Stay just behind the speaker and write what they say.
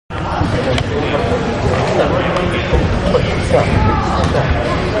Come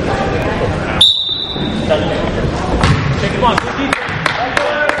on, good defense.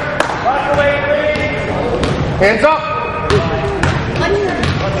 Rockaway, please. Hands up.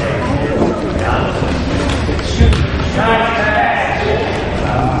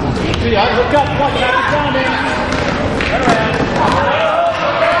 Look up, come on, tap it down, man.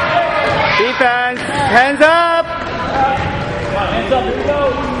 Defense, hands up. Come on, hands up, here we go.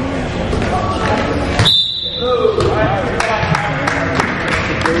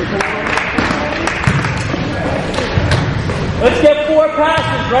 Let's get 4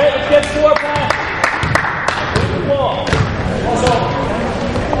 passes, right? Let's get 4 passes. Here's the ball.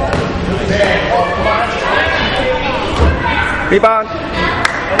 Rebound.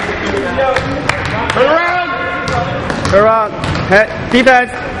 Turn around. Turn around.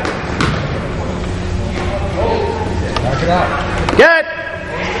 Defense. Knock it out. Get.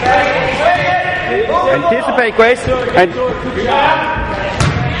 Anticipate, Grace. And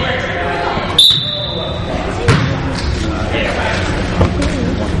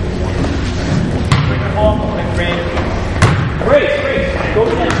Grace, go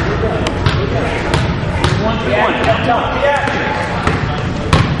again. One. Nice shot.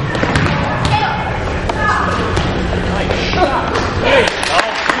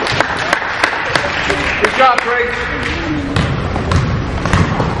 Good job, Grace.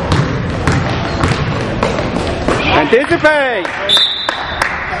 anticipate.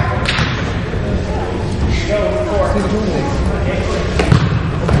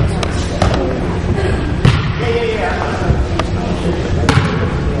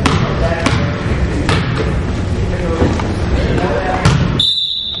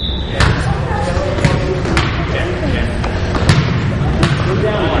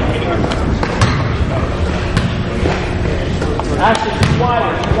 Actually, he's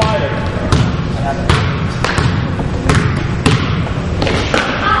wider.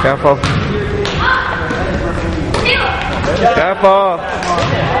 Careful. Careful.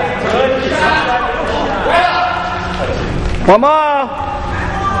 One more.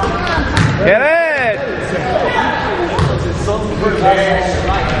 Get it.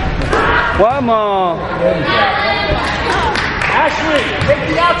 One more. Ashley, take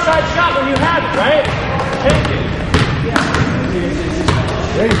the outside shot when you have it, right? Take it.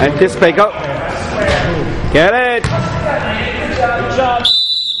 Anticipate, go. Get it. Good job.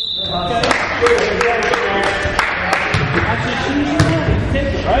 Actually,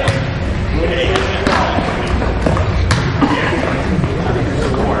 take it, right?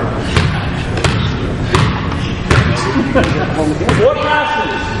 4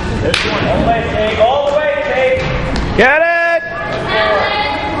 passes. This one, all the way, take. Get it.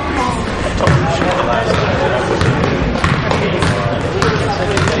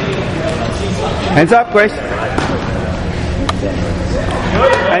 Hands up, Grace.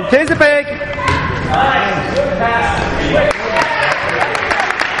 Anticipate. Nice. Good pass.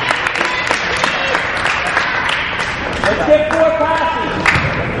 Let's get 4 passes.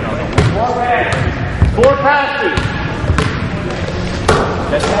 4 passes.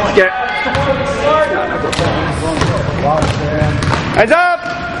 That's one. Get. Hands up.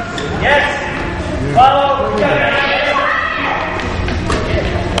 Yes. Follow.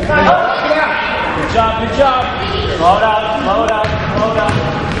 Good job. Load out.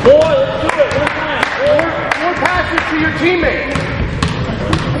 4, let's do it. 1 time. 4 passes to your teammate.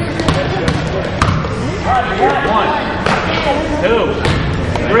 1, 2,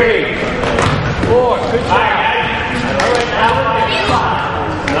 3, 4. Good job.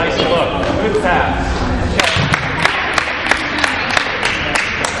 Nice look. Good pass.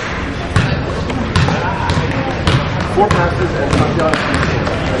 4 passes and touchdown.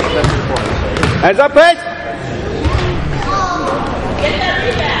 Hands up, Grace. Get that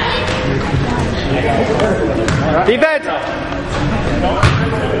rebound. Defense.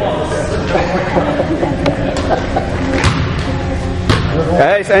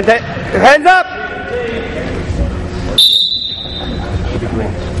 Guys, and hands up.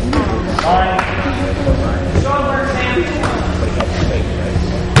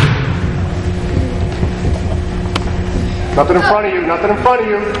 Nothing in front of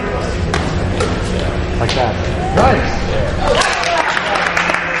you. Like that. Nice.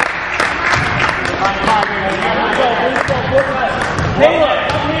 Taylor,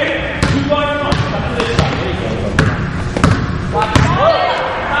 come here. 2 guards on. Come to this side. There you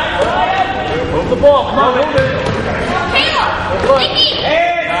go. Move the ball. Come on, move it. Taylor, Nikki.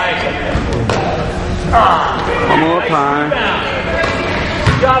 Nice. One more time.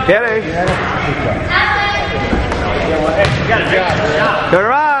 Good job. Get it. You got a job. Turn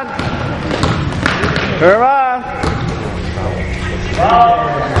around. Turn around.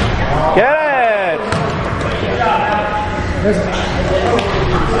 Get it.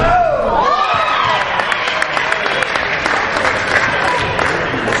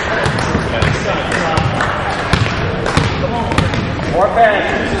 More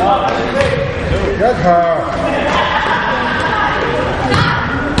passes. Good call.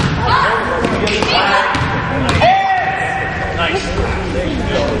 Nice.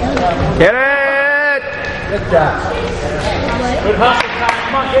 Get it. Good job. Good hustle, Ty.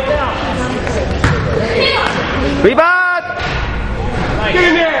 Come on, get down. Rebound. Nice. Get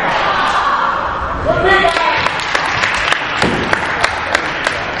in there!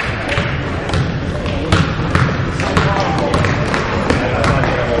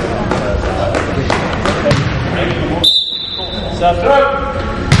 Stop.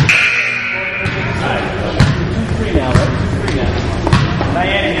 2-3 now, right? 2-3 now.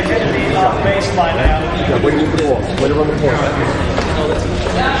 Diana, you're going to be off baseline now. Yeah, way to move the ball. Way to run the ball.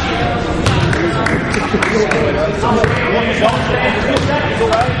 Don't stand for 2 seconds, all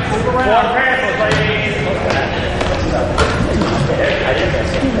right? Move around. More passes, ladies.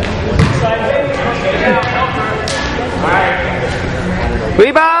 Side base. Get down, help her. All right.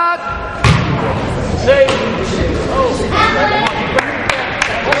 Rebound. Save.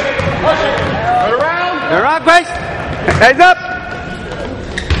 Turn around! Turn around, Grace. Hands up.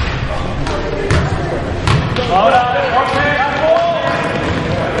 Hold on. More pass, ball.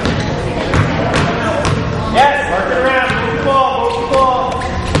 Yes, work it around. Move the ball, move the ball.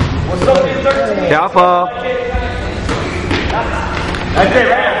 What's up, these 13? Careful. That's it,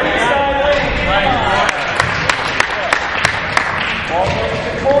 right? Inside lane. Ball goes to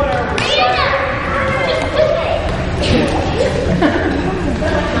the corner.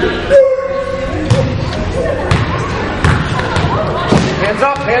 Hands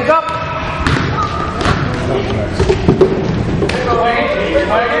up, hands up!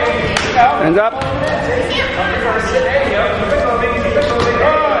 Hands up.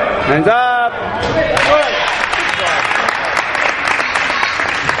 Hands up.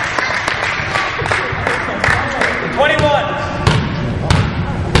 21.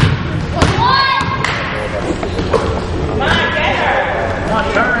 Come on, get her. Come on,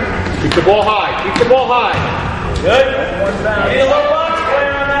 turn. Keep the ball high, keep the ball high. Good. Need a little box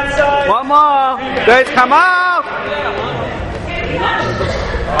player on that side. One more. Grace, come out.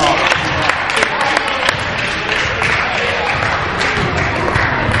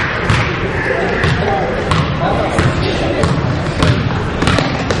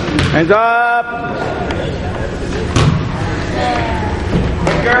 Hands up.